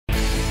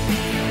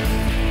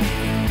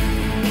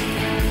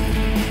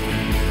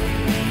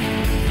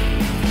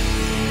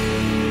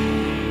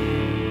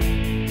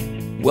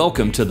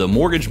Welcome to the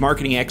Mortgage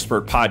Marketing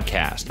Expert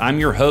Podcast. I'm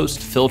your host,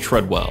 Phil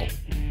Treadwell.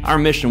 Our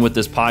mission with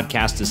this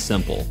podcast is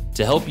simple: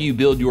 to help you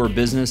build your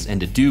business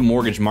and to do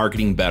mortgage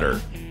marketing better.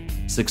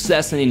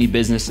 Success in any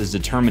business is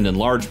determined in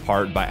large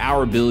part by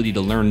our ability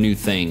to learn new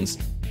things.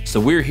 So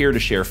we're here to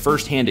share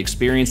firsthand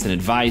experience and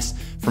advice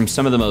from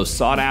some of the most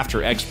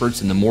sought-after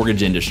experts in the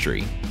mortgage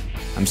industry.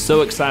 I'm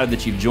so excited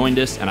that you've joined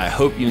us, and I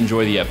hope you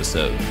enjoy the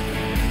episode.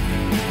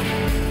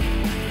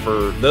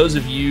 For those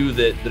of you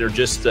that are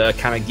just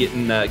kind of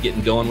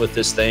getting going with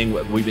this thing,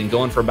 we've been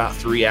going for about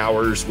 3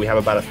 hours. We have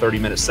about a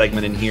 30-minute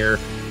segment in here.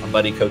 My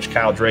buddy, Coach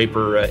Kyle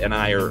Draper, and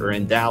I are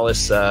in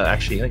Dallas.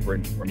 Actually, I think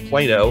we're in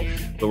Plano,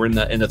 but we're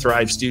in the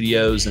Thrive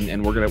Studios,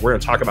 and we're gonna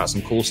talk about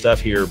some cool stuff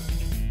here.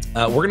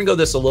 We're gonna go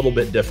this a little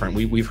bit different.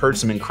 We've heard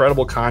some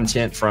incredible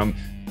content from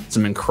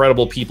some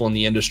incredible people in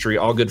the industry,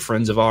 all good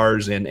friends of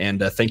ours,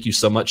 and thank you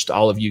so much to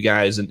all of you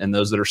guys and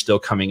those that are still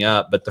coming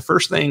up. But the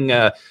first thing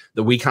that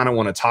we kind of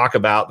want to talk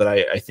about that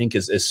I think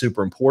is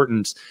super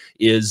important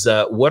is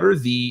what are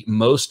the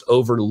most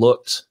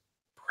overlooked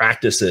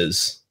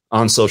practices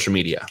on social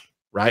media,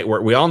 right?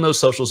 We all know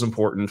social is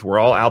important. We're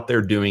all out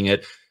there doing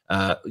it.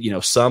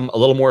 Some a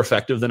little more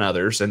effective than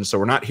others. And so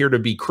we're not here to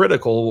be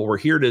critical. What we're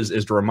here to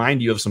is to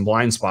remind you of some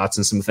blind spots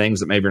and some things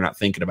that maybe you're not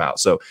thinking about.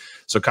 So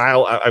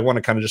Kyle, I want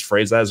to kind of just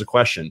phrase that as a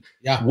question.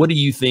 Yeah. What do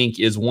you think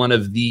is one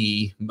of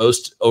the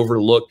most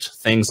overlooked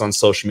things on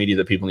social media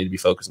that people need to be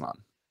focusing on?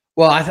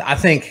 Well, I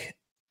think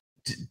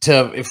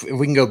if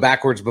we can go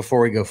backwards before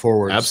we go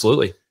forwards.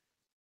 Absolutely.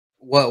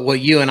 What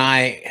you and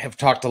I have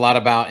talked a lot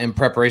about in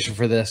preparation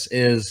for this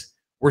is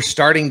we're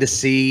starting to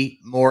see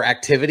more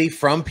activity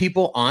from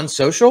people on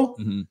social,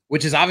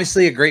 which is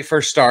obviously a great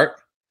first start.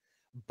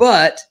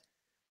 But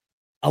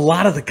a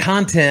lot of the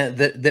content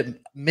that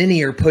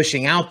many are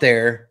pushing out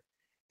there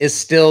is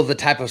still the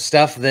type of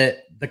stuff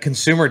that the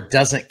consumer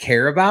doesn't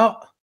care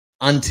about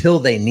until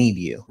they need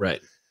you.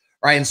 Right.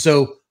 And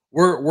so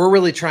we're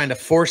really trying to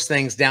force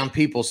things down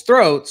people's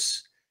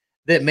throats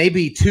that may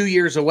be 2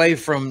 years away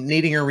from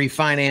needing a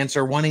refinance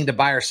or wanting to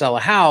buy or sell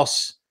a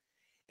house.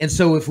 And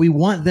so if we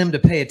want them to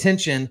pay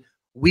attention,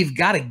 we've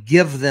got to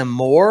give them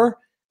more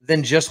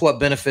than just what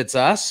benefits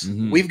us.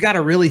 We've got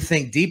to really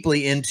think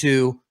deeply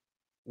into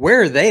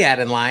where are they at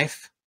in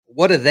life?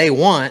 What do they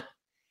want?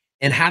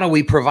 And how do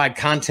we provide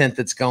content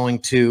that's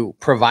going to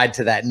provide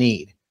to that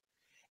need?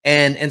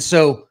 And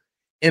so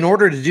in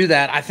order to do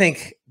that, I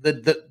think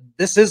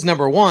this is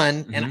number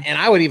one, and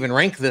I would even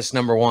rank this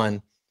number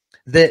one,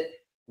 that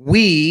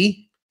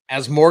we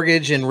as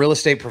mortgage and real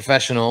estate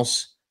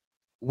professionals,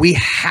 we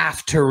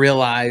have to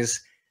realize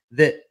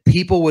that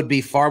people would be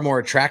far more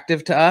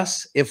attractive to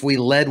us if we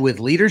led with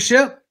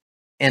leadership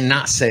and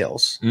not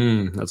sales.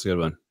 That's a good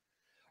one.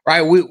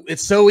 Right?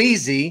 It's so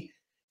easy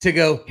to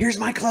go, here's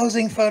my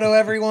closing photo,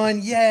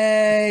 everyone.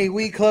 Yay,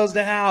 we closed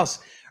a house.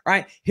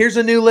 Right? Here's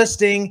a new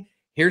listing.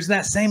 Here's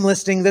that same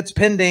listing that's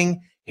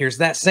pending. Here's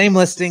that same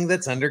listing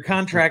that's under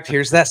contract.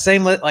 Here's that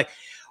same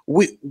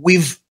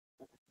we've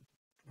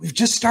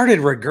just started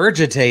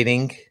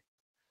regurgitating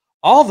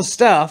all the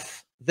stuff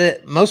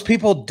that most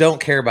people don't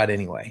care about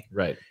anyway.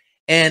 Right.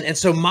 And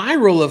so my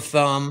rule of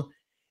thumb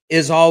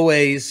is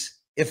always,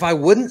 if I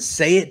wouldn't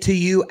say it to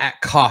you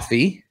at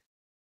coffee,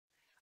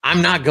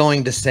 I'm not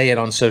going to say it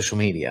on social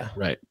media.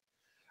 Right.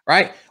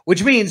 Right.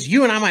 Which means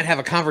you and I might have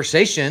a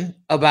conversation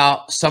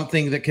about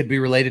something that could be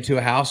related to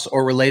a house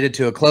or related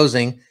to a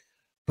closing,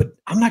 but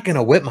I'm not going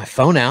to whip my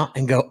phone out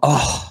and go,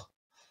 oh,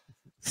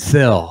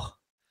 Phil,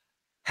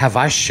 have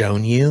I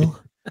shown you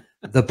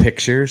the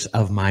pictures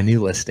of my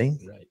new listing?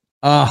 Right.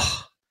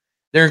 Oh,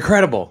 they're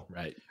incredible.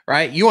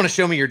 Right. You want to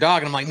show me your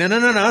dog? And I'm like,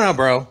 no,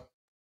 bro.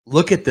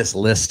 Look at this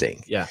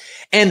listing. Yeah.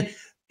 And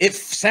it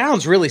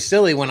sounds really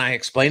silly when I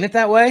explain it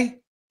that way,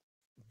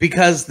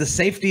 because the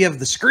safety of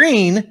the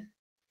screen,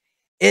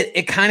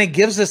 it kind of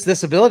gives us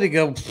this ability to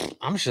go,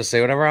 I'm just going to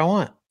say whatever I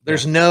want.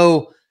 There's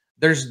no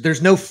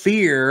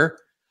fear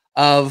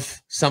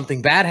of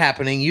something bad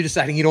happening. You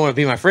deciding you don't want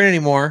to be my friend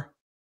anymore.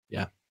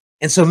 Yeah.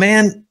 And so,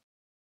 man,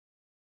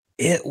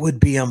 it would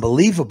be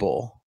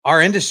unbelievable. Our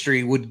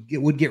industry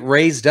would get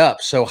raised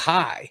up so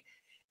high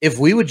if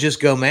we would just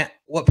go, man,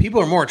 what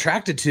people are more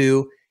attracted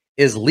to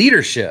is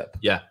leadership,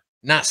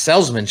 not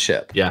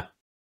salesmanship. Yeah.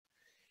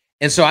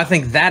 And so I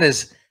think that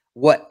is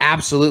what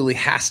absolutely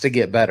has to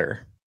get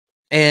better.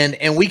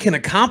 And we can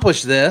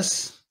accomplish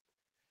this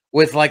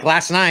with, like,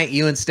 last night,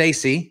 you and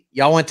Stacy,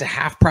 y'all went to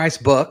Half Price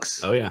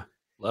Books. Oh yeah.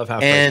 Love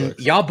Half Price and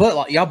books.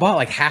 y'all bought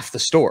like half the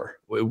store.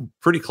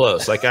 Pretty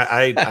close. Like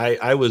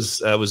I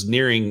was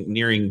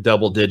nearing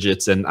double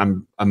digits, and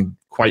I'm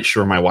quite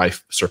sure my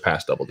wife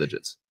surpassed double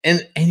digits.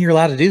 And you're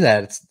allowed to do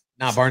that. It's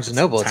not Barnes and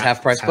Noble. It's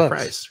Half Price books,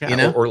 price,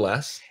 yeah, or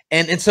less.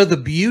 And so the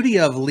beauty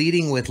of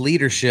leading with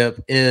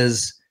leadership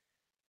is,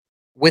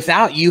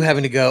 without you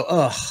having to go,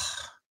 oh,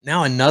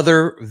 now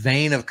another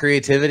vein of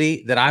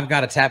creativity that I've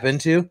got to tap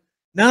into.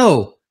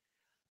 No.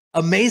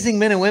 Amazing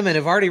men and women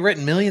have already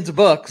written millions of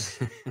books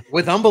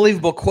with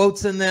unbelievable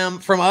quotes in them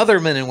from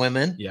other men and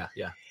women. Yeah.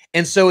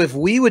 And so if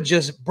we would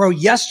just,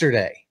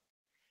 yesterday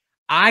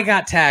I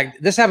got tagged.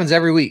 This happens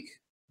every week.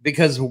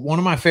 because one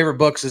of my favorite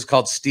books is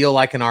called Steal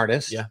Like an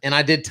Artist. Yeah. And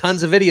I did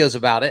tons of videos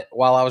about it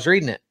while I was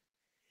reading it.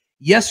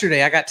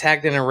 Yesterday, I got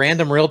tagged in a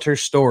random realtor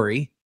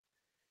story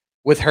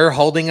with her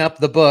holding up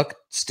the book,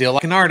 Steal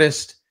Like an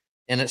Artist.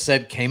 And it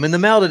said, came in the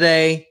mail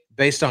today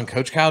based on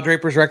Coach Kyle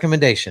Draper's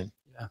recommendation.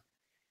 Yeah.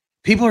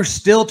 People are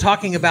still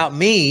talking about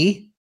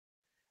me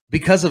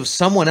because of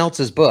someone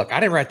else's book. I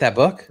didn't write that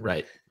book.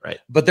 Right. Right.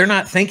 But they're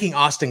not thinking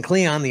Austin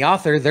Kleon, the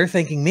author. They're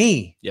thinking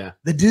me. Yeah.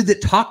 The dude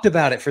that talked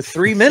about it for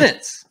 3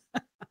 minutes.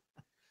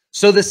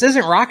 So this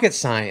isn't rocket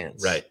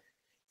science. Right.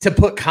 To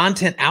put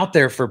content out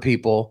there for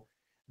people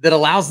that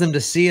allows them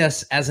to see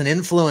us as an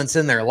influence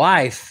in their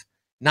life,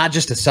 not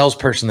just a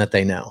salesperson that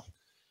they know.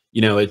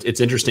 You know, it's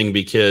interesting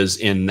because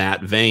in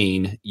that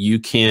vein, you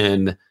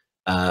can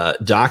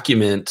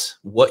document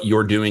what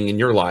you're doing in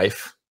your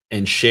life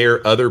and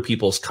share other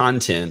people's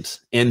content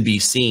and be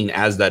seen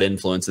as that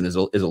influence and as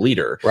a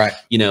leader. Right.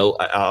 You know,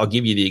 I'll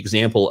give you the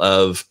example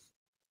of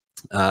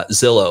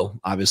Zillow.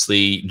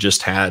 Obviously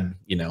just had,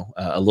 you know,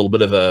 a little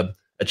bit of a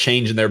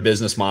change in their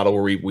business model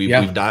where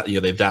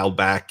they've dialed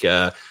back,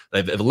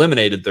 they've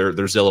eliminated their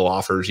Zillow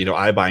offers, you know,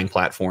 iBuying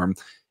platform.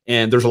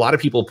 And there's a lot of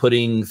people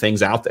putting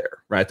things out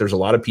there, right? There's a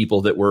lot of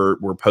people that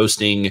were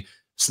posting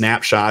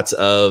snapshots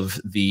of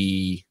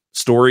the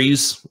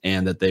stories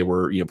and that they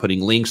were, you know,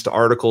 putting links to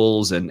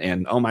articles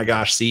and oh my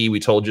gosh, see, we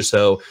told you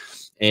so.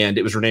 And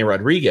it was Renee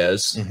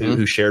Rodriguez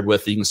who shared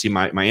with, you can see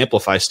my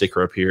Amplify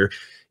sticker up here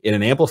in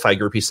an Amplify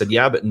group. He said,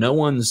 yeah, but no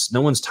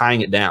one's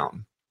tying it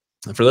down.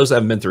 And for those that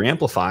haven't been through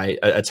Amplify,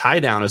 a tie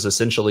down is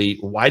essentially,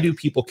 why do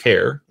people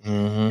care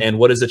and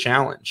what is the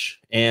challenge?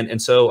 And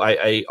so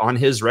I on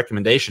his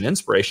recommendation,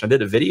 inspiration, I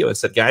did a video and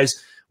said,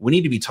 guys, we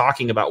need to be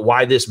talking about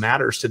why this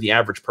matters to the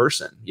average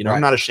person. You know, right.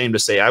 I'm not ashamed to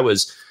say I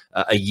was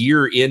a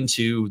year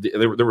into,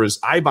 there was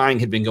iBuying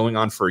had been going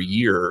on for a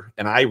year.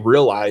 And I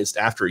realized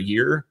after a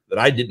year that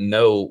I didn't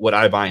know what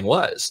iBuying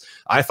was.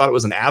 I thought it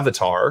was an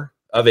avatar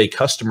of a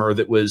customer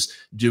that was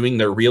doing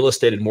their real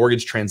estate and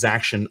mortgage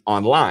transaction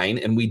online.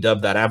 And we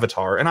dubbed that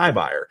avatar an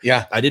iBuyer.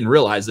 Yeah. I didn't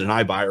realize that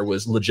an iBuyer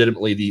was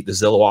legitimately the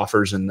Zillow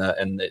offers and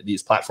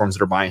these platforms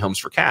that are buying homes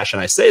for cash.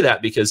 And I say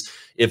that because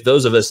if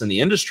those of us in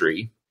the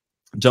industry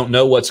don't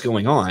know what's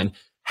going on,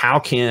 how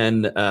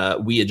can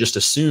we just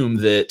assume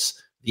that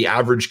the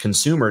average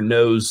consumer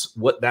knows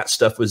what that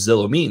stuff with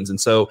Zillow means? And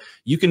so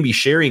you can be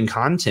sharing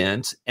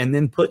content and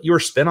then put your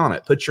spin on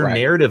it, put your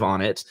narrative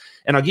on it.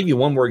 And I'll give you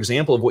one more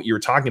example of what you were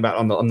talking about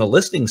on the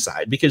listing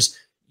side, because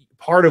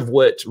part of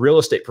what real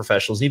estate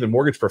professionals, even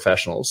mortgage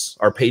professionals,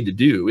 are paid to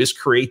do is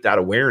create that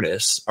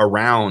awareness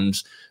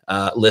around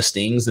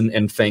listings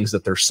and things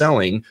that they're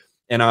selling.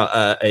 And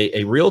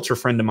a realtor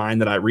friend of mine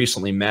that I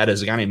recently met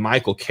is a guy named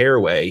Michael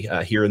Caraway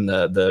here in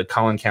the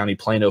Collin County,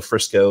 Plano,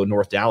 Frisco,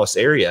 North Dallas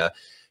area.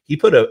 He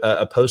put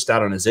a post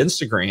out on his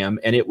Instagram,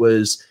 and it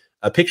was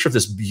a picture of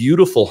this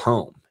beautiful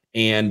home.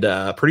 And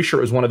pretty sure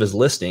it was one of his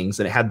listings.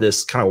 And it had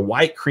this kind of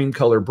white cream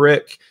color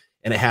brick,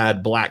 and it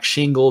had black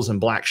shingles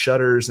and black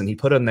shutters. And he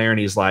put in there and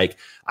he's like,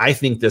 I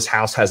think this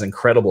house has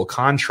incredible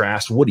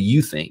contrast. What do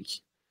you think?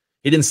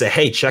 He didn't say,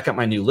 hey, check out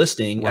my new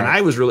listing. Right. And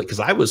I was really, because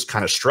I was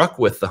kind of struck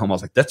with the home. I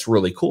was like, that's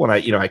really cool.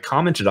 And I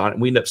commented on it,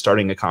 and we ended up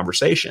starting a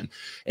conversation.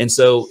 And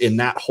so in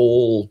that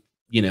whole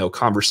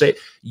conversation,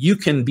 you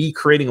can be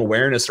creating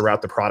awareness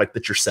around the product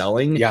that you're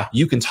selling. Yeah.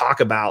 You can talk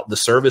about the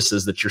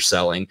services that you're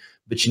selling,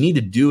 but you need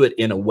to do it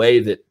in a way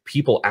that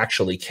people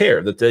actually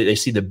care, that they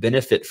see the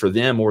benefit for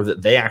them, or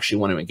that they actually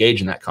want to engage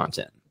in that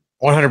content.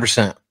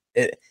 100%.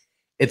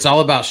 It's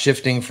all about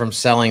shifting from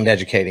selling to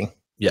educating.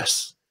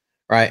 Yes.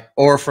 Right.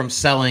 Or from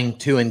selling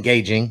to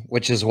engaging,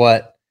 which is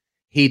what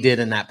he did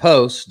in that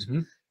post,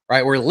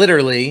 right? Where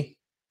literally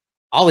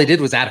all he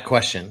did was add a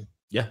question.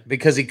 Yeah.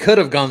 Because he could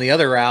have gone the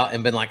other route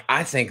and been like,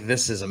 I think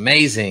this is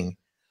amazing.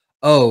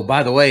 Oh,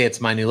 by the way, it's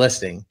my new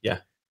listing. Yeah.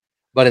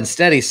 But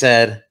instead he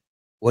said,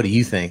 what do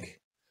you think?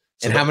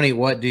 So and how many,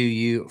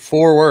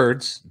 4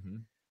 words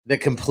that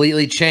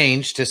completely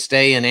changed to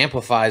stay in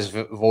Amplify's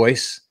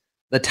voice,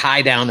 the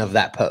tie down of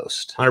that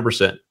post.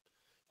 100%.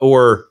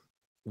 Or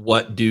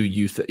what do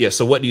you think? Yeah.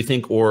 So what do you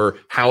think? Or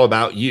how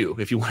about you?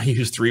 If you want to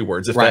use 3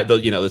 words, if that,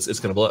 it's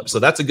going to blow up. So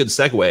that's a good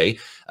segue.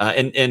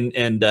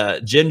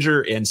 And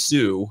Ginger and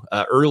Sue,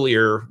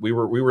 earlier we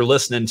were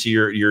listening to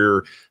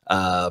your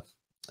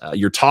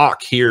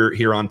talk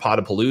here on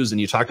Podapalooza, and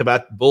you talked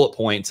about bullet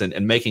points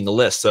and making a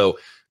list. So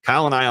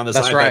Kyle and I on this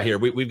iPad here,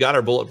 we've got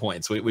our bullet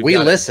points. We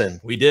listen.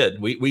 We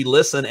did. We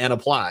listen and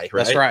apply.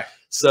 Right? That's right.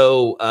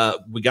 So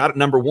we got it.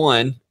 Number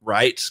 1,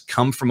 right?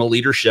 Come from a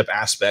leadership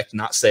aspect,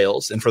 not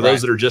sales. And for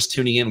those that are just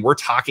tuning in, we're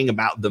talking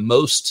about the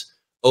most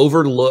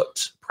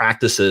overlooked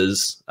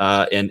practices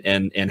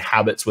and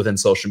habits within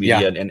social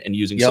media and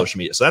using social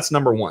media. So that's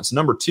number 1. So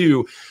number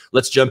 2,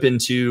 let's jump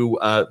into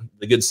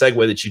the good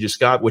segue that you just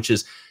got, which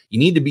is you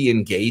need to be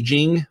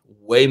engaging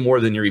way more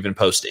than you're even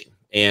posting.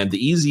 And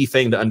the easy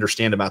thing to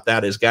understand about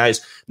that is,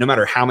 guys, no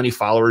matter how many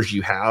followers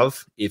you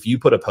have, if you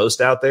put a post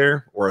out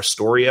there or a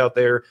story out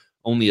there,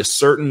 only a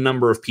certain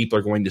number of people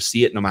are going to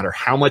see it, no matter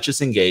how much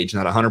it's engaged.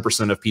 Not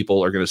 100% of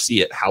people are going to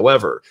see it.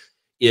 However,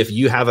 if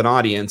you have an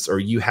audience or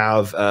you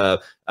have a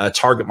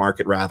target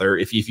market, rather,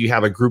 if you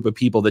have a group of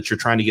people that you're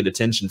trying to get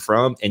attention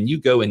from and you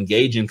go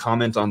engage and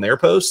comment on their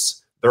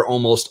posts, they're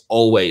almost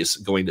always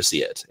going to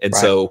see it. And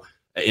so,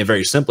 and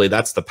very simply,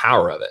 that's the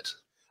power of it.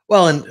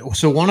 Well, and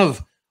so one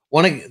of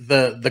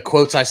the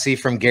quotes I see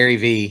from Gary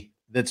Vee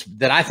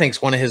that I think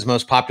is one of his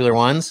most popular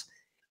ones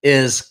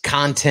is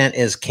content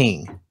is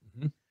king.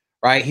 Mm-hmm.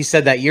 Right? He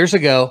said that years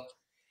ago,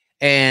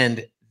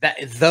 and that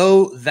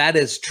though that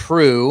is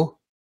true,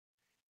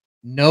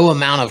 no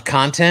amount of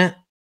content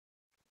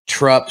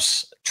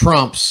trumps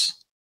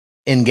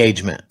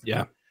engagement.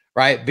 Yeah.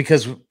 Right?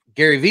 Because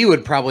Gary Vee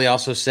would probably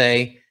also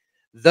say,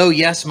 though,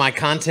 yes, my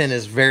content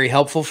is very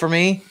helpful for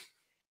me,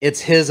 it's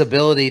his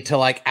ability to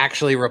like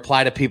actually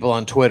reply to people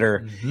on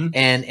Twitter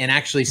and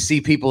actually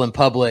see people in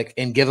public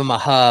and give them a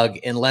hug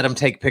and let them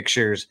take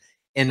pictures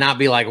and not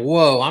be like,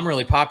 whoa, I'm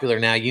really popular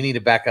now. You need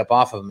to back up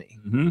off of me.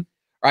 Mm-hmm.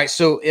 Right.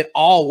 So it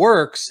all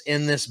works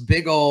in this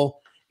big old,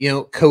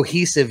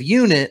 cohesive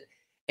unit.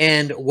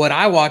 And what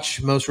I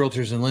watch most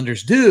realtors and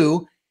lenders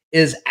do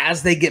is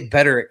as they get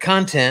better at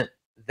content,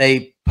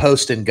 they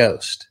post and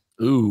ghost.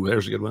 Ooh,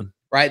 there's a good one.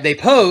 Right. They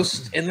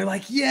post and they're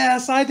like,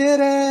 yes, I did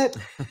it.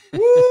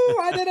 Woo,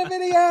 I did a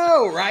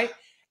video. Right.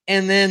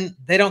 And then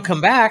they don't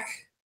come back.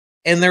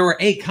 And there were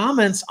 8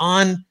 comments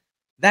on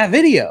that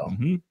video.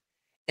 Mm-hmm.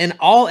 And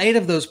all 8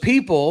 of those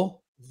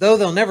people, though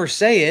they'll never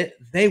say it,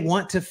 they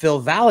want to feel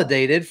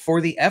validated for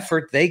the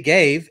effort they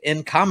gave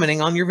in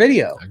commenting on your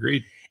video.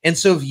 Agreed. And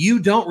so if you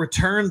don't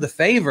return the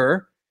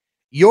favor,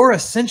 you're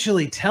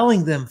essentially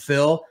telling them,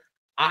 Phil,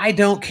 I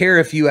don't care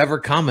if you ever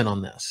comment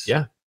on this.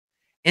 Yeah.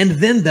 And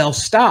then they'll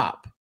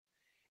stop.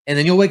 And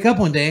then you'll wake up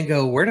one day and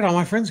go, where did all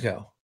my friends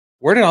go?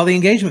 Where did all the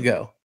engagement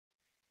go?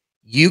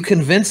 You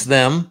convince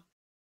them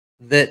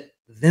that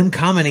them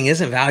commenting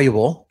isn't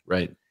valuable.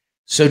 Right.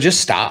 So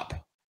just stop.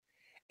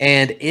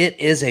 And it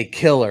is a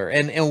killer.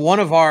 And one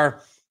of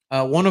our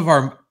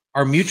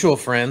mutual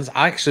friends,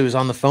 I actually was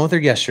on the phone with her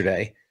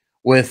yesterday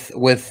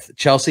with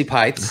Chelsea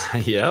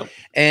Pites. Yep.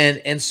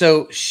 And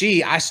so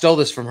I stole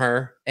this from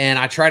her and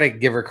I try to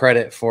give her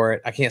credit for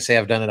it. I can't say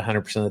I've done it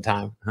 100% of the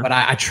time, but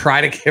I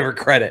try to give her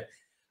credit.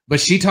 But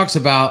she talks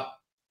about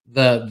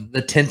the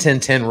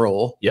 10-10-10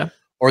 rule. Yeah.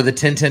 Or the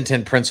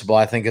 10-10-10 principle,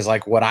 I think is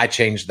like what I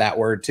changed that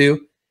word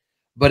to.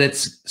 But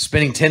it's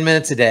spending 10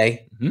 minutes a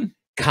day,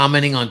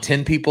 commenting on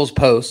 10 people's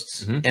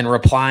posts and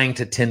replying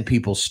to 10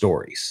 people's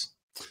stories.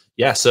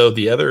 Yeah. So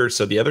the other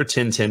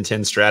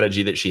 10-10-10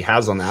 strategy that she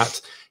has on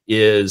that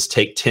is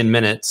take 10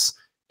 minutes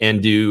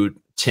and do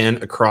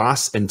 10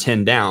 across and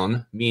 10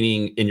 down,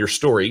 meaning in your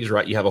stories,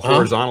 right? You have a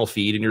horizontal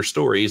feed in your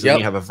stories and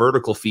you have a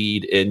vertical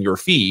feed in your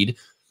feed,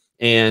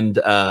 and,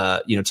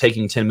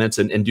 taking 10 minutes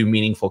and do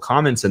meaningful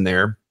comments in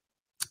there.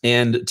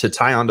 And to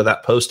tie onto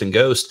that post and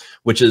ghost,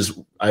 which is,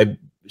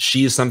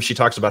 she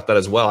talks about that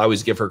as well. I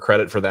always give her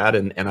credit for that.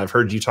 And I've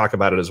heard you talk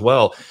about it as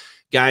well.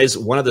 Guys,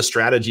 one of the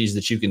strategies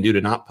that you can do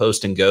to not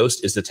post and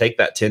ghost is to take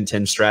that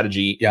 10-10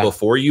 strategy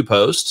before you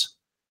post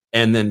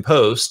and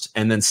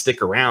then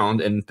stick around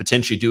and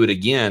potentially do it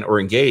again or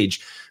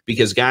engage.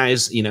 Because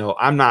guys,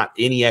 I'm not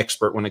any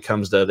expert when it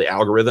comes to the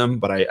algorithm,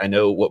 but I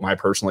know what my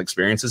personal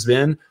experience has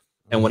been.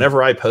 And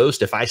whenever I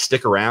post, if I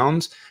stick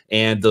around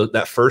and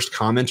that first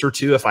comment or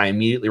two, if I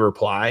immediately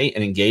reply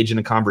and engage in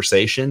a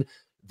conversation,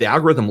 the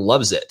algorithm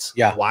loves it.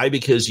 Yeah. Why?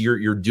 Because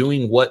you're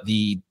doing what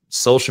the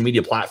social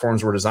media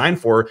platforms were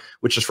designed for,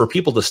 which is for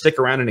people to stick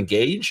around and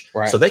engage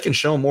so they can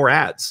show more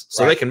ads,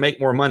 so they can make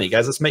more money.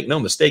 Guys, let's make no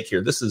mistake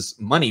here. This is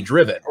money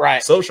driven.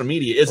 Right. Social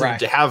media isn't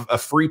to have a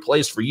free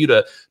place for you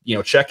to,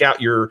 check out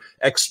your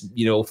ex,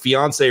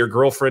 fiance or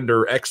girlfriend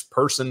or ex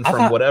person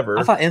from whatever.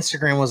 I thought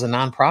Instagram was a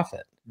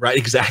nonprofit. Right.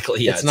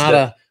 Exactly. Yeah. It's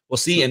not well,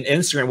 see, in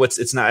Instagram,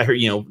 it's not,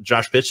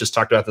 Josh Pitts just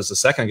talked about this a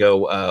second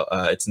ago.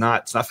 It's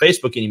not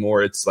Facebook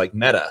anymore. It's like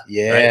Meta.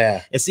 Yeah.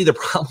 Right? And see, the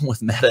problem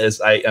with Meta is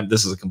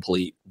this is a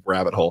complete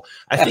rabbit hole.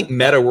 I think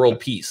Meta World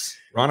Peace.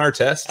 Ron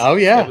Artest. Oh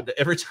yeah.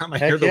 Every time I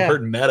hear the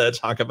word Meta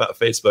talk about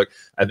Facebook,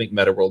 I think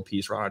Meta World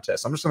Peace, Ron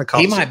Artest. I'm just going to call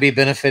he might be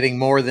benefiting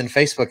more than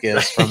Facebook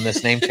is from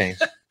this name change.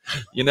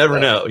 You never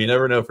know. You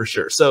never know for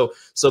sure. So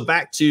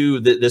back to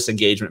this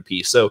engagement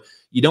piece. So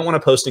you don't want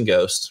to post and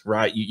ghost,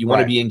 right? You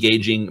want to be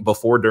engaging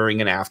before, during,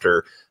 and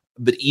after.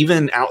 But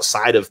even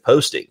outside of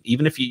posting,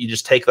 even if you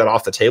just take that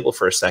off the table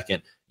for a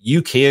second,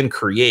 you can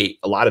create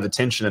a lot of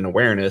attention and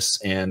awareness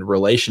and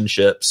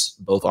relationships,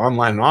 both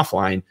online and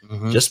offline,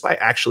 just by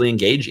actually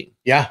engaging.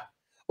 Yeah.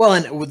 Well,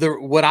 and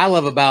what I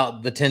love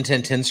about the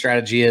 10-10-10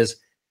 strategy is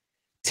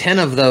 10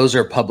 of those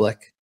are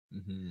public,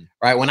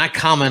 right? When I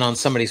comment on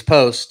somebody's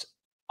post,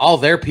 all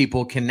their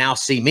people can now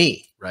see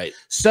me. Right.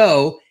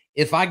 So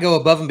if I go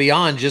above and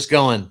beyond just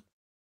going,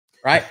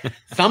 right,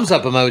 thumbs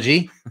up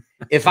emoji,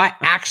 if I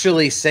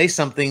actually say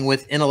something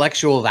with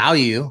intellectual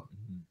value,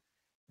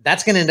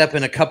 that's going to end up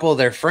in a couple of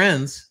their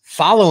friends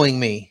following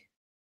me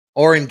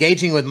or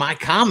engaging with my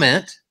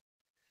comment,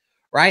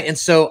 right? And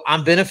so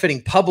I'm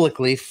benefiting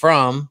publicly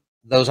from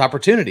those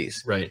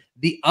opportunities. Right.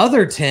 The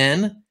other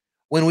 10,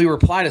 when we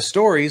reply to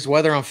stories,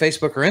 whether on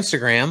Facebook or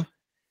Instagram,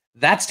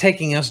 that's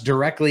taking us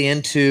directly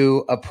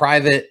into a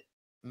private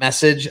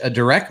message, a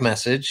direct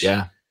message.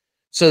 Yeah.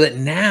 So that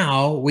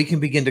now we can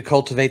begin to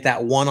cultivate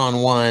that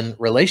one-on-one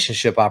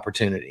relationship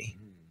opportunity.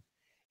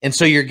 And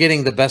so you're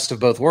getting the best of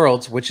both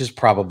worlds, which is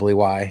probably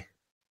why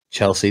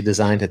Chelsea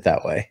designed it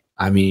that way.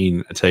 I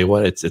mean, I tell you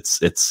what,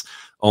 it's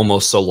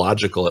almost so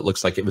logical. It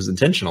looks like it was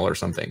intentional or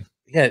something.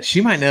 Yeah,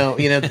 she might know,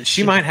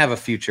 she might have a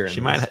future.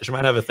 She might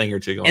have a thing or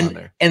two going on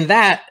there. And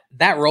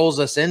that rolls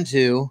us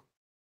into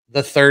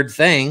the third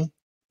thing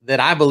that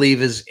I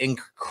believe is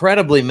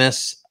incredibly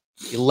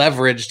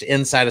leveraged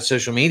inside of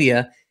social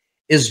media,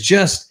 is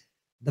just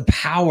the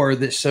power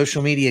that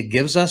social media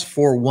gives us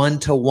for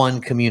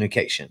one-to-one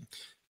communication.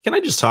 Can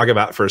I just talk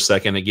about for a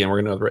second? Again,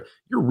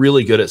 you're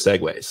really good at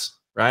segues,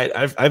 right?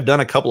 I've done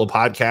a couple of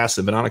podcasts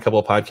and been on a couple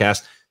of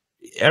podcasts.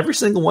 Every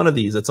single one of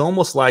these, it's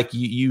almost like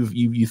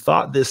you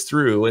thought this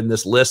through in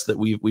this list that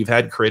we've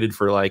had created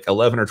for like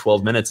 11 or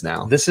 12 minutes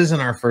now. This isn't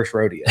our first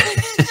rodeo.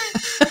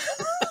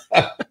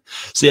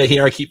 So yeah,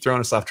 here I keep throwing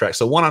us off track.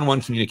 So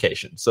one-on-one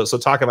communication. So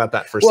talk about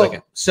that for a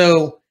second.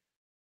 So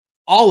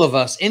all of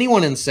us,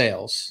 anyone in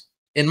sales,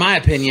 in my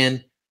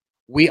opinion,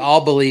 we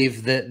all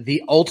believe that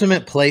the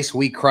ultimate place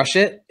we crush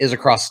it is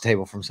across the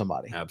table from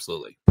somebody.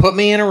 Absolutely. Put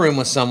me in a room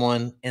with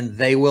someone and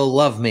they will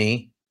love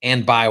me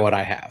and buy what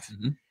I have.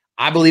 Mm-hmm.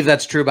 I believe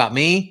that's true about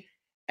me.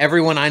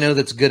 Everyone I know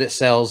that's good at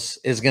sales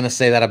is going to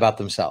say that about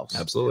themselves.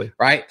 Absolutely.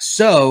 Right?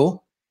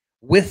 So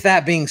with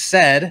that being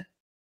said,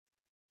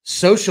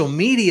 social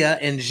media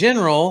in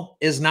general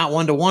is not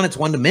one-to-one, it's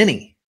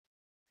one-to-many.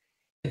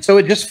 And so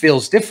it just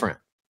feels different.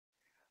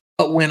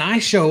 But when I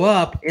show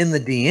up in the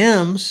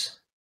DMs,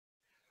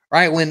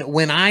 right,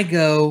 when I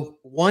go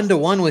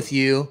one-to-one with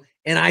you,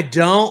 and I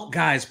don't,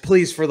 guys,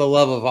 please, for the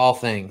love of all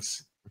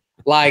things,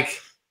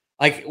 like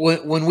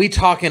when we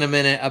talk in a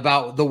minute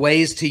about the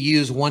ways to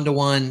use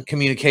one-to-one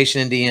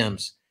communication in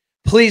DMs,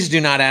 please do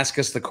not ask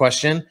us the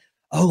question,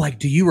 oh, like,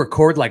 do you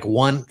record like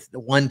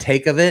one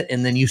take of it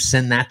and then you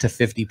send that to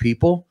 50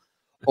 people?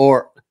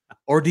 Or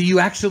do you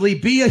actually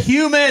be a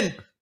human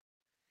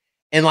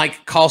and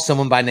like call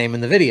someone by name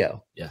in the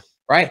video? Yeah.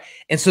 Right.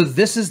 And so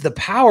this is the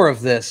power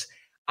of this.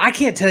 I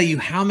can't tell you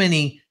how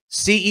many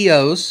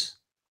CEOs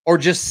or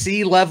just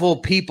C-level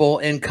people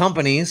in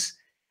companies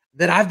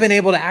that I've been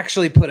able to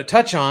actually put a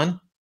touch on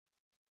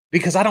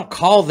because I don't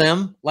call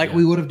them like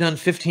we would have done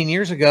 15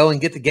 years ago and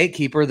get the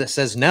gatekeeper that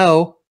says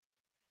no.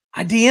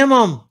 I DM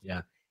them.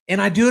 Yeah.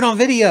 And I do it on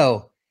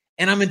video.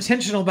 And I'm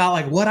intentional about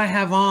like what I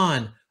have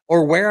on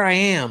or where I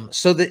am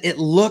so that it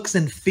looks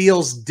and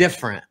feels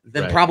different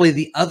than probably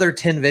the other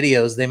 10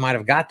 videos they might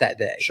have got that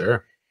day.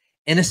 Sure.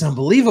 And it's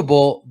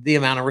unbelievable the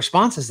amount of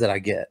responses that I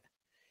get.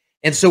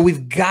 And so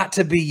we've got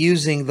to be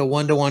using the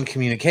one-to-one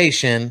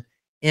communication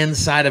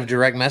inside of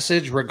direct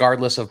message,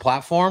 regardless of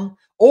platform,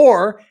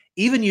 or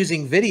even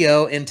using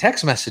video and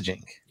text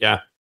messaging.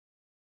 Yeah.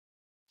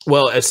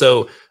 Well,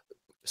 so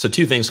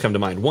two things come to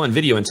mind. One,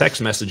 video and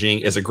text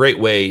messaging is a great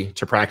way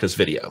to practice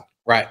video.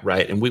 Right.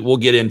 Right. And we'll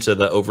get into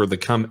the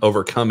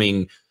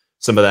overcoming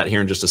some of that here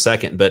in just a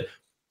second. But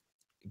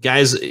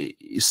guys,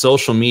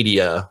 social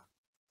media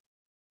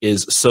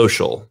is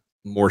social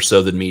more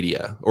so than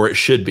media, or it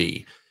should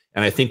be.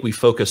 And I think we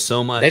focus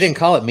so much. They didn't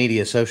call it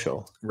media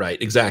social.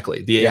 Right.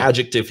 Exactly. The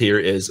adjective here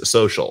is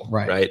social.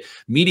 Right.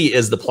 Media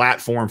is the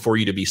platform for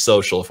you to be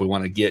social if we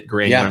want to get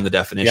granular in the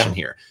definition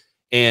here.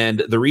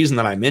 And the reason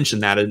that I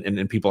mentioned that,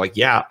 and people are like,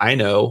 yeah, I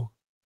know,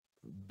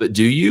 but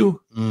do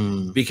you?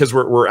 Because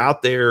we're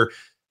out there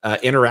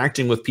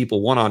interacting with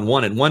people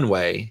one-on-one in one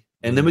way.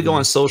 And then we go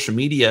on social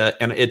media,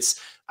 and it's,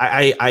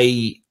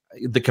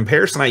 the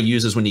comparison I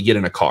use is when you get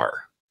in a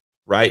car,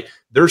 right?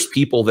 There's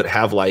people that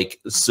have like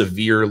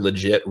severe,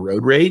 legit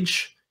road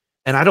rage.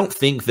 And I don't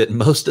think that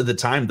most of the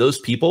time those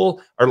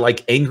people are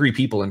like angry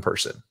people in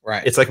person.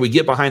 Right. It's like we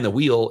get behind the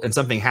wheel and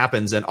something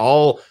happens, and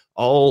all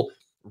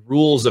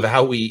rules of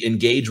how we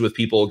engage with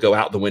people go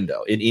out the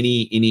window in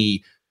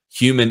any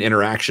human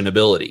interaction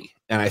ability.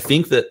 And I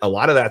think that a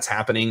lot of that's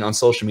happening on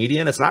social media,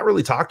 and it's not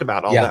really talked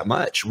about all that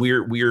much.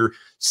 We're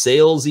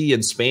salesy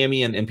and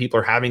spammy, and people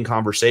are having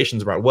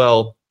conversations about,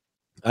 well,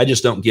 I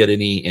just don't get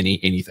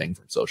anything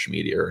from social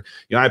media, or,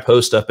 I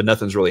post stuff, but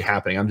nothing's really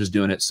happening. I'm just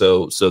doing it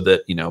so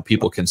that,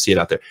 people can see it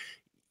out there.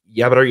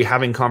 Yeah. But are you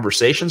having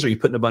conversations, or are you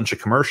putting a bunch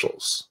of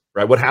commercials?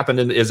 Right. What happened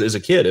as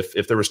a kid,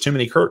 if there was too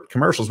many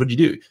commercials, what'd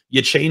you do?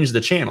 You change the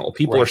channel.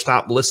 People are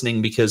stopped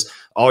listening because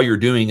all you're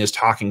doing is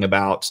talking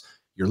about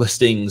your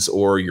listings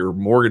or your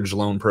mortgage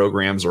loan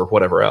programs or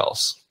whatever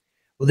else.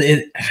 Well,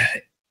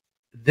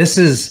 this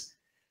is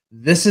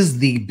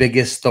the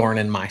biggest thorn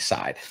in my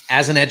side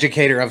as an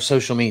educator of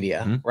social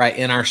media, right?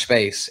 In our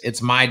space,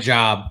 it's my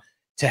job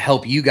to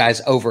help you guys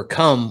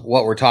overcome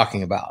what we're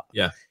talking about.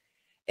 Yeah.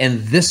 And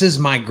this is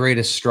my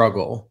greatest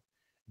struggle,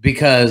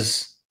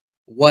 because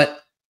what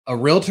a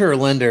realtor or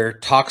lender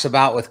talks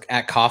about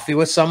at coffee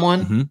with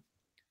someone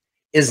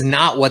is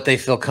not what they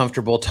feel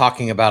comfortable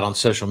talking about on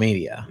social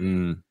media,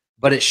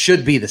 but it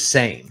should be the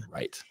same.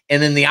 Right.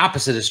 And then the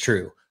opposite is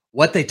true.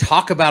 What they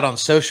talk about on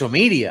social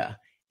media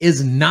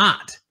is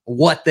not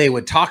what they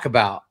would talk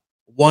about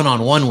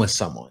one-on-one with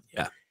someone.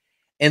 Yeah.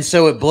 And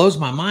so it blows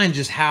my mind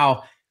just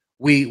how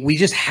we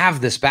just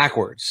have this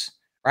backwards,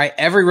 right?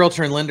 Every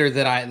realtor and lender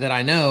that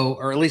I know,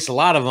 or at least a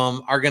lot of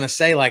them, are going to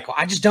say like, well,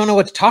 I just don't know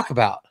what to talk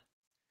about.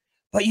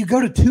 But you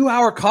go to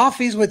 2-hour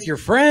coffees with your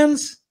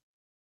friends.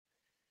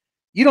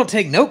 You don't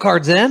take note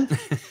cards in,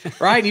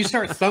 right? And you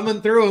start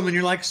thumbing through them and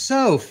you're like,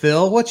 so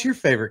Phil, what's your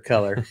favorite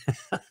color?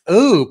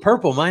 Ooh,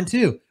 purple, mine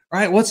too.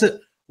 Right. What's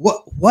it?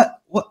 What,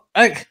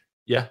 like,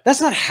 yeah, that's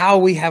not how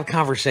we have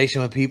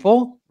conversation with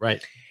people.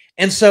 Right.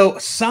 And so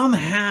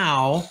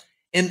somehow,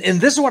 and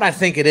this is what I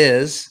think it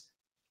is.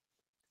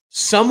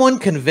 Someone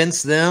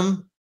convinced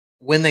them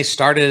when they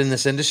started in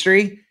this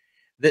industry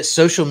that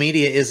social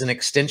media is an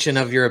extension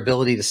of your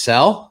ability to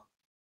sell,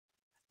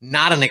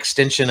 not an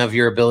extension of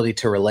your ability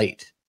to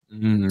relate.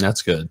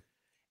 That's good.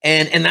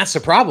 And that's the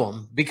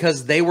problem,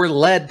 because they were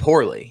led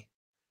poorly,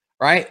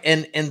 right?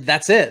 And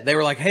that's it. They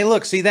were like, hey,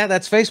 look, see that?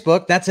 That's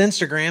Facebook, that's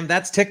Instagram,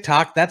 that's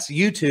TikTok, that's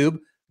YouTube.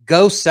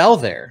 Go sell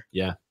there.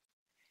 Yeah.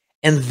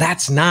 And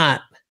that's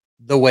not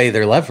the way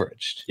they're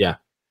leveraged. Yeah.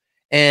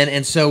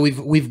 And so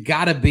we've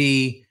got to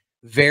be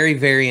very,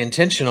 very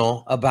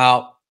intentional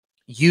about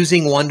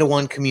using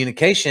one-to-one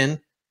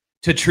communication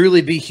to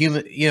truly be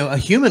human, a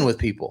human with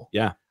people.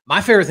 Yeah.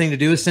 My favorite thing to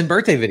do is send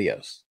birthday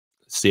videos.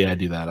 See, I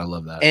do that. I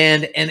love that.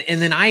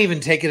 And then I even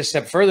take it a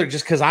step further,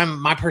 just because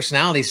my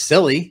personality's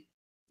silly.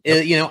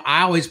 Yep.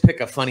 I always pick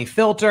a funny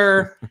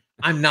filter.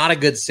 I'm not a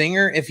good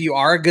singer. If you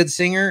are a good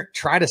singer,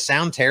 try to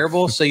sound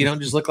terrible so you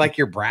don't just look like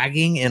you're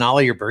bragging in all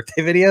of your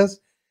birthday videos.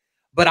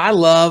 But I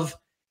love,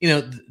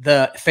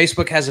 the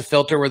Facebook has a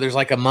filter where there's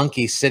like a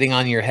monkey sitting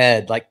on your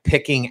head, like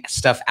picking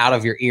stuff out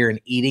of your ear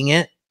and eating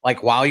it,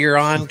 like while you're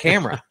on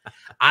camera.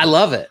 I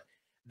love it.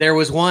 There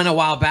was one a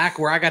while back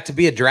where I got to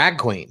be a drag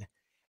queen.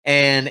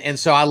 And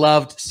so I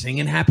loved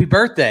singing happy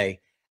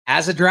birthday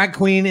as a drag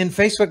queen in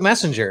Facebook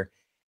Messenger.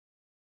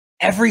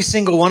 Every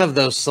single one of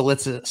those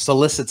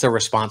solicits a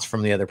response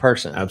from the other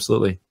person.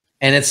 Absolutely.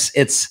 And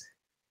it's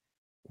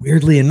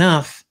weirdly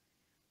enough,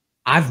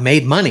 I've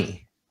made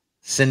money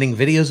sending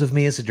videos of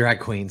me as a drag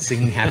queen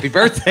singing happy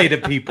birthday to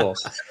people,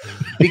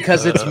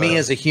 because it's me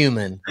as a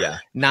human,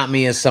 not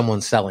me as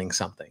someone selling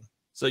something.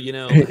 So,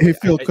 hey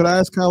Phil, could I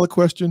ask Kyle a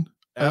question?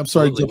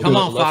 Absolutely. I'm sorry. Come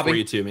on, Bobby. For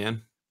you too,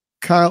 man.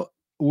 Kyle,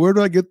 where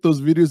do I get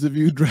those videos of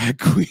you drag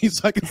queens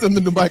so I can send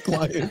them to my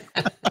client?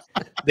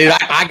 Dude,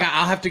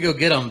 I'll have to go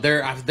get them.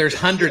 There's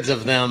hundreds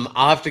of them.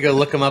 I'll have to go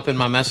look them up in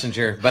my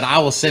messenger, but I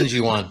will send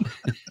you one.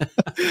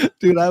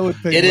 Dude, I would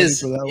pay money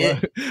for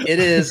that one. It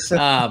is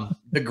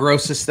the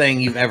grossest thing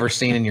you've ever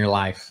seen in your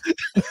life.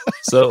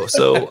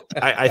 So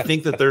I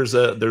think that there's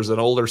an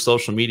older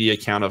social media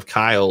account of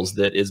Kyle's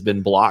that has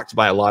been blocked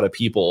by a lot of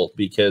people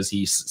because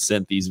he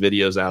sent these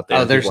videos out there.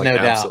 Oh, there's no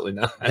doubt. Absolutely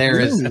not. There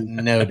is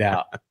no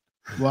doubt.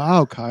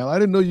 Wow, Kyle, I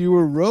didn't know you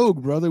were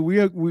rogue, brother. We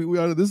are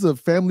this is a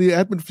family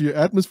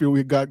atmosphere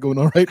we got going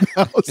on right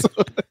now. So.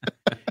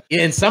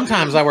 Yeah, and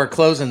sometimes I wear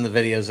clothes in the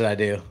videos that I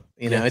do.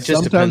 It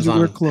just depends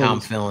on how I'm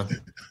feeling.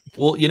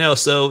 Well,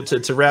 so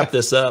to wrap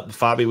this up,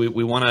 Fabi,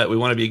 we want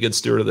to be a good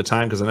steward of the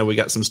time, because I know we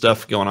got some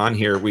stuff going on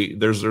here.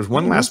 There's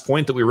one last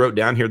point that we wrote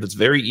down here that's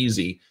very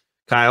easy.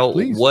 Kyle,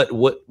 please.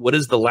 What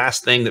is the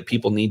last thing that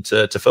people need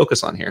to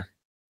focus on here?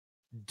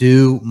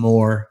 Do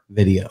more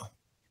video.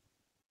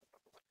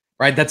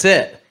 Right, that's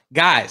it.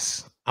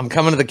 Guys, I'm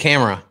coming to the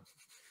camera.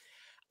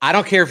 I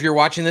don't care if you're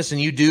watching this and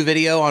you do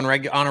video on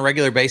a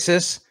regular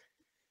basis.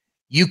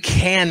 You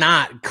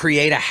cannot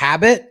create a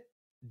habit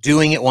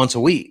doing it once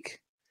a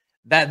week.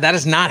 That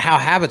is not how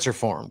habits are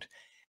formed.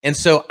 And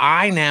so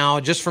I now,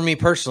 just for me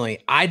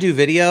personally, I do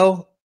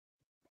video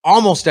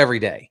almost every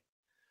day.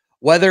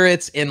 Whether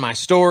it's in my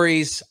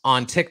stories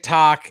on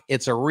TikTok,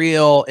 it's a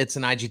reel, it's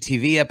an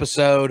IGTV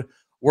episode.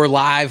 We're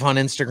live on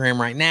Instagram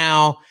right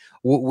now.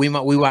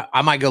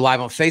 I might go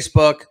live on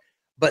Facebook,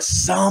 but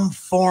some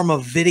form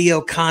of video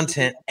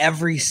content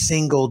every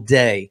single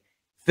day.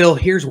 Phil,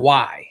 here's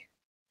why.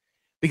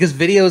 Because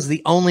video is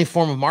the only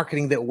form of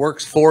marketing that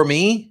works for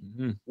me,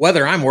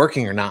 whether I'm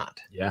working or not.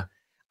 Yeah.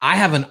 I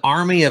have an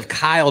army of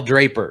Kyle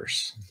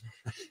Drapers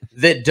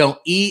that don't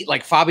eat,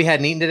 like Fabi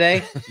hadn't eaten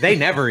today. They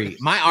never eat.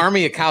 My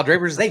army of Kyle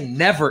Drapers, they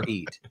never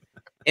eat.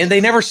 And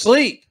they never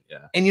sleep.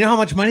 Yeah. And you know how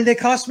much money they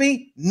cost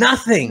me?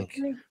 Nothing.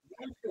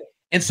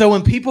 And so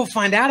when people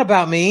find out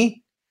about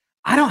me,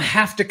 I don't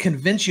have to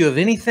convince you of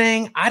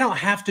anything. I don't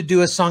have to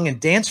do a song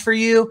and dance for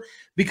you,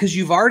 because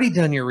you've already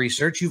done your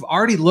research. You've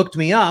already looked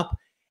me up,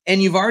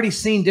 and you've already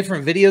seen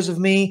different videos of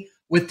me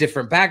with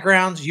different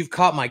backgrounds. You've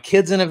caught my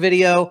kids in a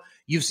video.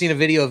 You've seen a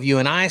video of you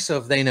and I. So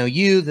if they know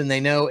you, then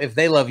they know if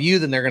they love you,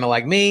 then they're going to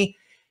like me.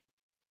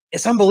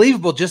 It's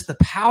unbelievable just the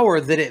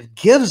power that it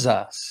gives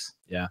us.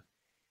 Yeah.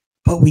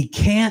 But we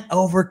can't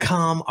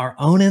overcome our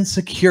own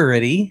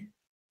insecurity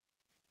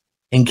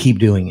and keep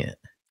doing it.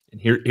 And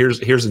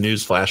here's a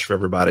news flash for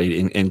everybody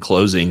in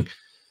closing.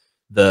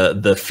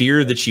 The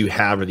fear that you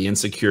have, or the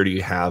insecurity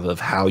you have of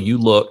how you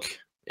look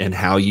and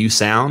how you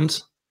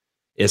sound,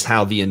 is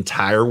how the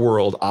entire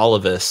world, all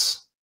of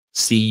us,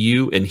 see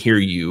you and hear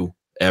you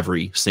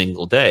every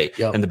single day.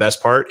 Yep. And the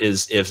best part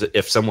is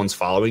if someone's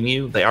following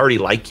you, they already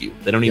like you.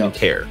 They don't even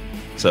care.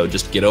 So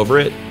just get over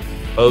it,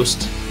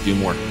 post, do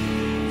more.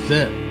 That's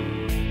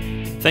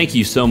it. Thank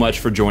you so much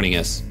for joining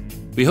us.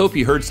 We hope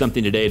you heard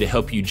something today to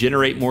help you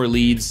generate more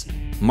leads,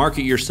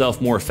 market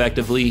yourself more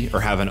effectively, or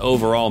have an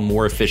overall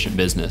more efficient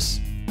business.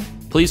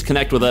 Please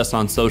connect with us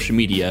on social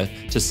media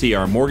to see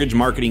our mortgage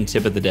marketing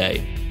tip of the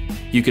day.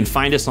 You can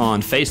find us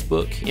on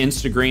Facebook,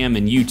 Instagram,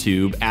 and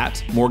YouTube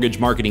at Mortgage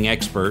Marketing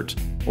Expert,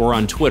 or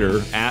on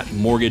Twitter at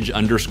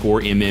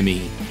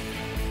mortgage_MME.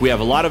 We have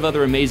a lot of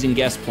other amazing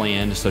guests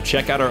planned, so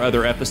check out our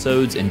other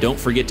episodes and don't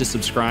forget to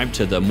subscribe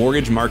to the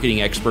Mortgage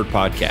Marketing Expert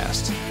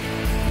podcast.